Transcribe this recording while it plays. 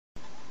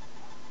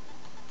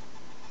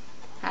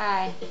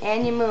Hi,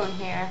 AnnyaMoon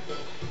here.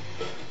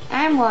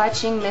 I'm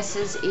watching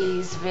Mrs.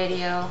 E's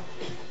video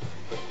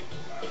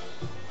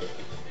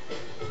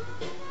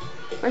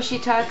where she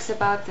talks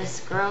about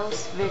this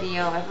gross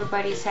video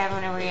everybody's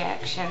having a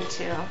reaction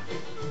to.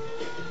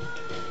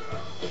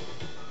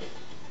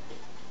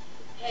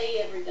 Hey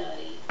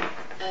everybody,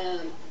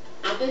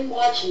 I've been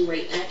watching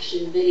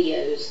reaction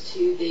videos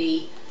to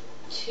the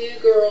 2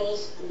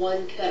 girls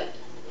 1 cup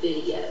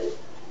video.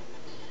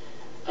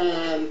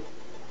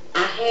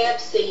 I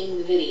have seen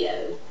the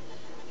video.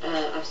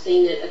 I've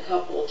seen it a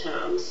couple of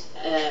times,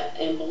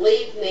 and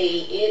believe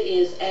me, it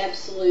is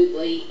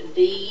absolutely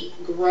the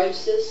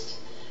grossest,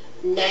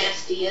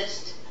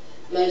 nastiest,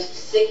 most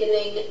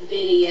sickening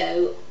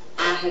video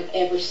I have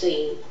ever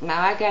seen.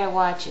 Now I gotta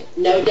watch it.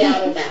 No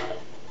doubt about it.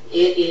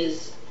 It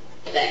is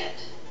that.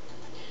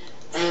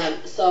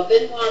 So I've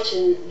been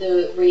watching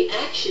the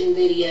reaction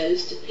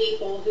videos to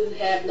people who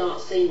have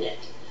not seen it.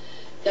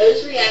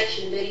 Those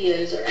reaction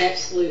videos are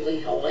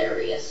absolutely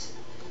hilarious.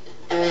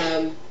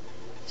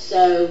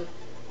 So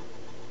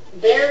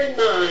bear in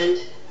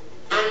mind,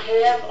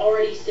 I have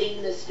already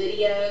seen this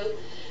video,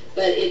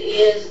 but it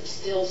is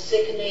still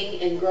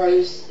sickening and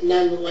gross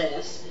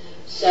nonetheless.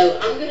 So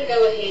I'm going to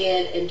go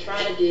ahead and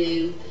try to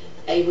do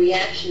a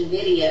reaction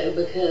video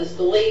because,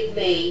 believe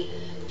me,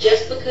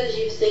 just because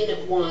you've seen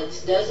it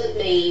once doesn't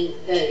mean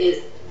that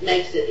it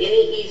makes it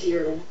any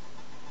easier.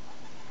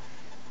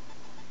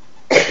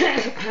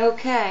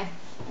 Okay,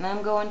 and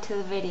I'm going to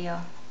the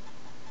video.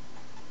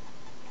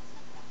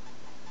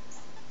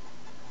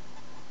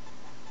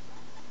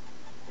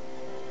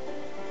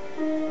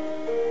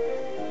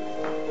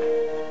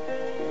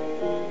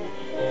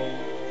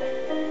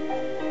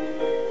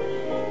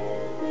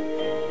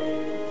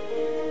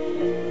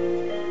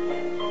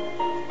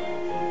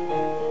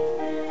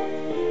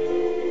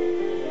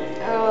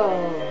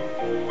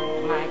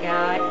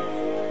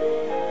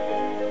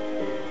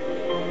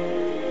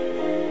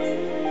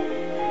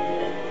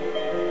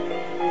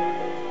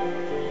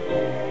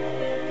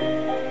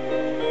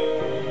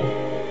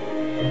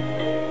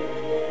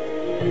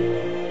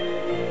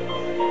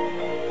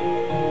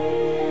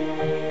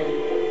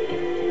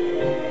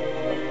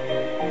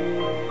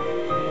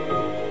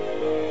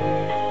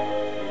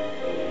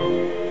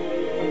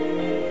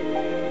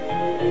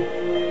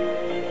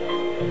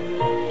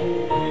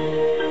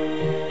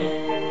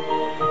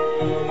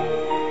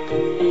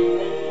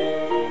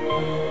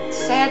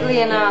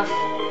 Sadly enough,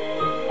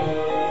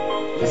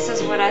 this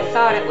is what I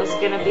thought it was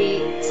going to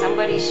be.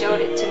 Somebody showed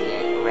it to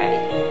me already.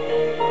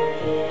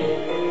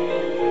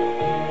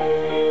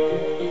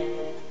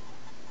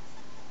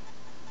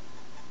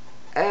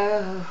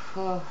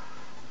 Oh.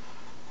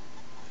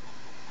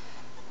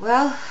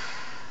 Well,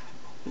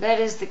 that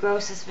is the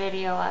grossest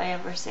video I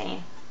ever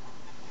seen.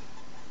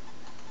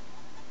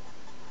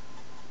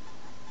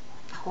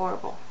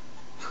 Horrible.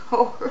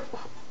 Horrible.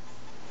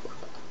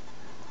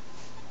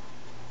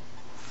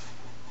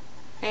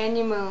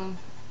 AnnyaMoon.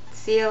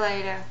 See you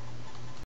later.